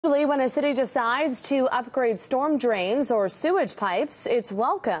Usually, when a city decides to upgrade storm drains or sewage pipes, it's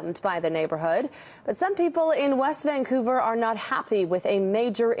welcomed by the neighborhood. But some people in West Vancouver are not happy with a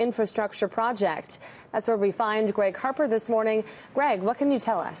major infrastructure project. That's where we find Greg Harper this morning. Greg, what can you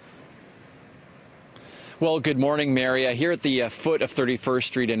tell us? Well, good morning, Mary. Here at the foot of 31st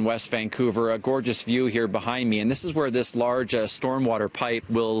Street in West Vancouver, a gorgeous view here behind me. And this is where this large stormwater pipe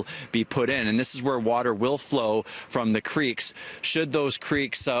will be put in. And this is where water will flow from the creeks, should those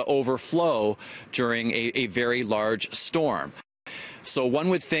creeks overflow during a very large storm. So one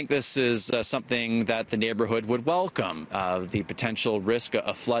would think this is something that the neighborhood would welcome, the potential risk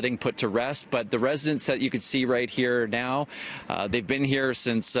of flooding put to rest. But the residents that you can see right here now, they've been here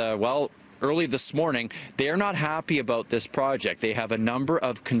since, early this morning. They are not happy about this project. They have a number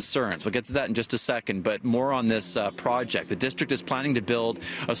of concerns. We'll get to that in just a second, but more on this project. The district is planning to build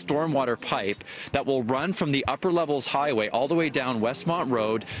a stormwater pipe that will run from the Upper Levels Highway all the way down Westmont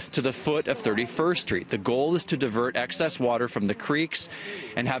Road to the foot of 31st Street. The goal is to divert excess water from the creeks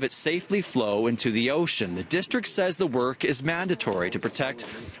and have it safely flow into the ocean. The district says the work is mandatory to protect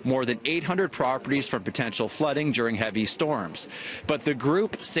more than 800 properties from potential flooding during heavy storms. But the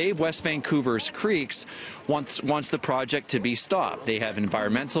group Save West Vancouver's Creeks wants the project to be stopped. They have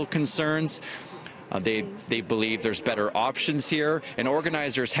environmental concerns. They believe there's better options here, and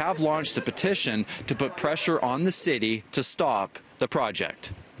organizers have launched a petition to put pressure on the city to stop the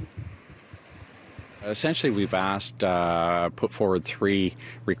project. Essentially, we've put forward three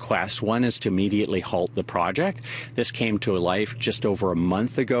requests. One is to immediately halt the project. This came to life just over a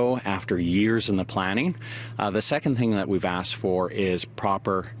month ago after years in the planning. The second thing that we've asked for is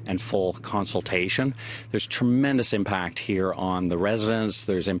proper and full consultation. There's tremendous impact here on the residents.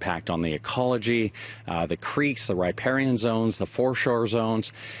 There's impact on the ecology, the creeks, the riparian zones, the foreshore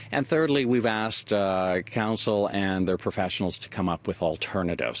zones. And thirdly, we've asked council and their professionals to come up with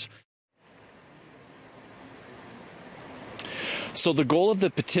alternatives. So the goal of the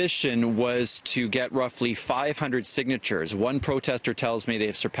petition was to get roughly 500 signatures. One protester tells me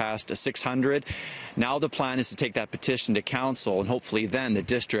they've surpassed 600. Now the plan is to take that petition to council, and hopefully then the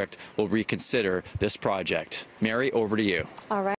district will reconsider this project. Mary, over to you. All right.